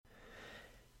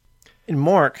In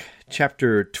Mark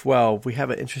chapter 12, we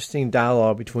have an interesting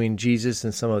dialogue between Jesus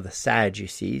and some of the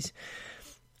Sadducees.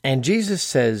 And Jesus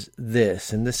says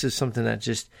this, and this is something that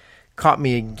just caught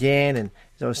me again. And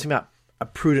I was thinking about a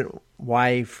prudent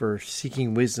wife or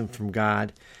seeking wisdom from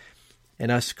God,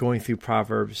 and us going through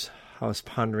Proverbs. I was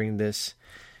pondering this.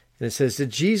 And it says that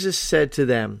Jesus said to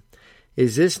them,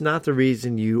 "Is this not the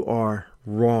reason you are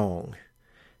wrong?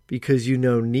 Because you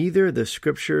know neither the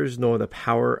scriptures nor the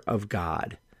power of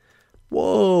God."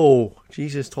 Whoa!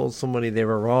 Jesus told somebody they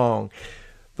were wrong.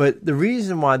 But the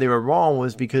reason why they were wrong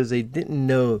was because they didn't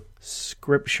know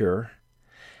Scripture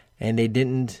and they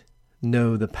didn't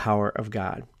know the power of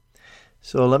God.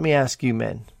 So let me ask you,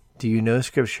 men, do you know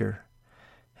Scripture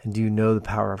and do you know the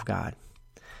power of God?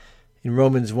 In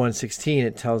Romans 1:16,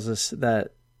 it tells us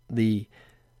that the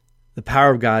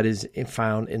power of God is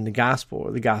found in the gospel,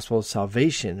 or the gospel of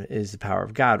salvation is the power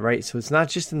of God, right? So it's not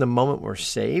just in the moment we're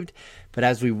saved, but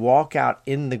as we walk out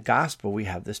in the gospel, we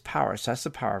have this power. So that's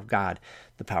the power of God,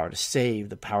 the power to save,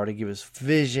 the power to give us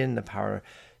vision, the power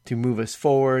to move us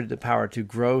forward, the power to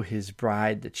grow his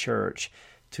bride, the church,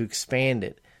 to expand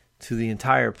it to the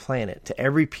entire planet, to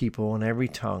every people and every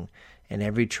tongue and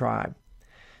every tribe.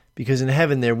 Because in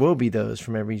heaven there will be those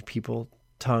from every people,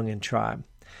 tongue, and tribe.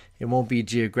 It won't be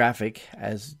geographic,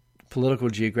 as political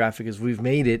geographic as we've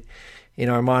made it in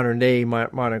our modern day,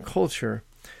 modern culture,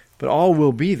 but all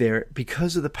will be there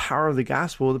because of the power of the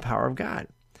gospel, the power of God.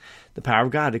 The power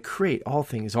of God to create all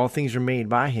things. All things are made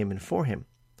by him and for him.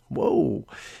 Whoa,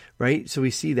 right? So we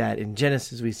see that in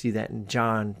Genesis, we see that in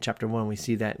John chapter 1, we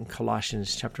see that in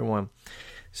Colossians chapter 1.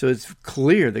 So it's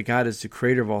clear that God is the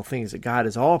creator of all things, that God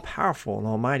is all powerful and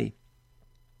almighty.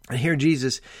 And here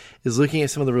Jesus is looking at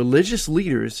some of the religious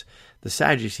leaders, the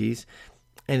Sadducees,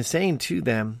 and saying to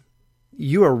them,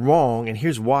 you are wrong, and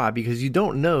here's why. Because you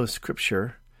don't know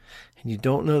Scripture, and you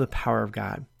don't know the power of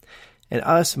God. And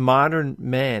us modern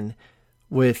men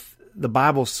with the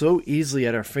Bible so easily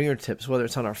at our fingertips, whether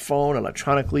it's on our phone,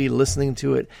 electronically, listening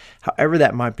to it, however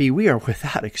that might be, we are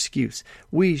without excuse.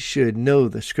 We should know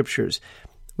the Scriptures.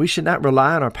 We should not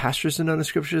rely on our pastors to know the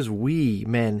Scriptures. We,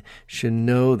 men, should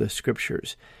know the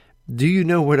Scriptures. Do you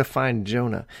know where to find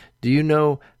Jonah? Do you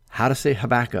know how to say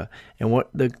Habakkuk and what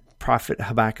the prophet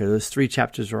Habakkuk, those 3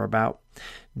 chapters are about?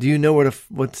 Do you know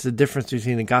what's the difference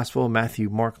between the Gospel of Matthew,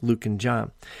 Mark, Luke, and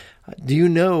John? Do you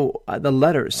know the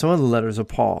letters, some of the letters of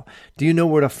Paul? Do you know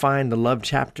where to find the love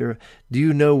chapter? Do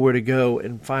you know where to go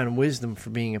and find wisdom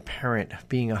for being a parent,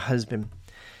 being a husband?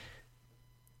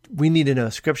 We need to know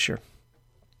Scripture.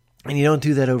 And you don't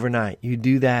do that overnight. You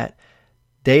do that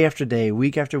day after day,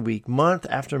 week after week, month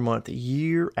after month,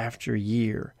 year after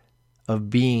year of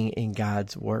being in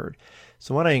God's Word.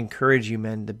 So I want to encourage you,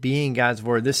 men, to be in God's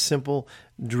Word. This simple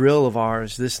drill of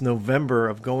ours, this November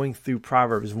of going through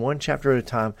Proverbs, one chapter at a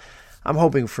time, I'm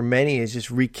hoping for many is just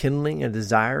rekindling a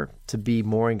desire to be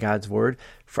more in God's Word.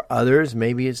 For others,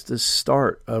 maybe it's the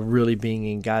start of really being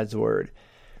in God's Word.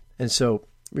 And so,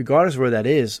 regardless of where that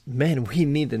is, men, we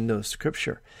need to know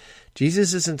Scripture.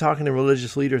 Jesus isn't talking to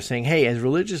religious leaders saying, hey, as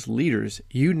religious leaders,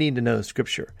 you need to know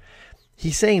Scripture.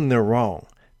 He's saying they're wrong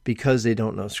because they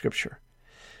don't know Scripture.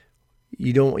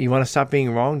 You want to stop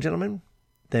being wrong, gentlemen?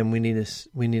 Then we need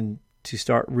to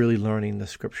start really learning the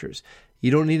Scriptures.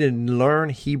 You don't need to learn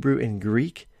Hebrew and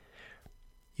Greek.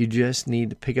 You just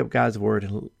need to pick up God's Word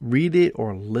and read it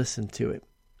or listen to it.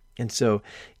 And so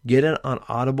get it on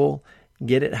Audible,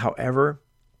 get it however,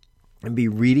 and be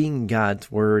reading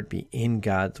God's Word, be in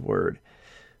God's Word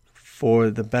for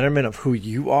the betterment of who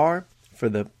you are, for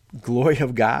the glory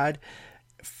of God,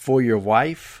 for your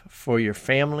wife, for your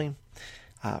family,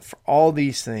 for all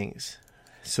these things,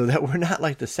 so that we're not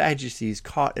like the Sadducees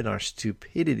caught in our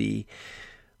stupidity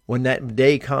when that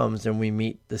day comes and we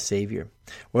meet the Savior.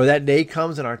 Or that day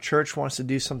comes and our church wants to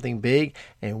do something big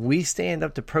and we stand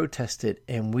up to protest it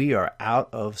and we are out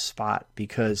of spot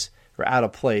because we're out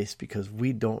of place because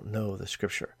we don't know the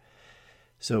Scripture.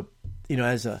 So,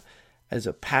 as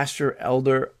a pastor,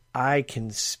 elder, I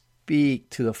can speak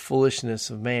to the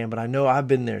foolishness of man, but I know I've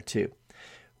been there too.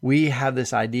 We have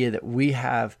this idea that we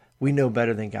know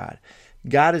better than God.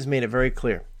 God has made it very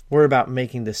clear. We're about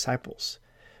making disciples.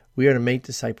 We are to make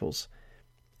disciples.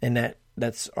 And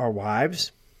that's our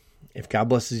wives. If God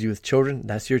blesses you with children,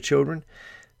 that's your children.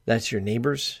 That's your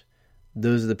neighbors.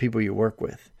 Those are the people you work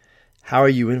with. How are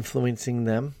you influencing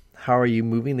them? How are you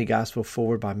moving the gospel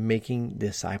forward by making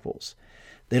disciples?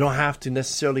 They don't have to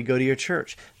necessarily go to your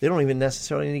church. They don't even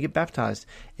necessarily need to get baptized.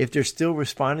 If they're still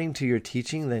responding to your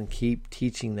teaching, then keep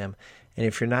teaching them. And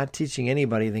if you're not teaching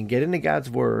anybody, then get into God's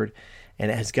Word.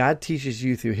 And as God teaches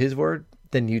you through His Word,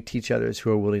 then you teach others who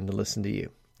are willing to listen to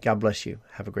you. God bless you.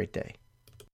 Have a great day.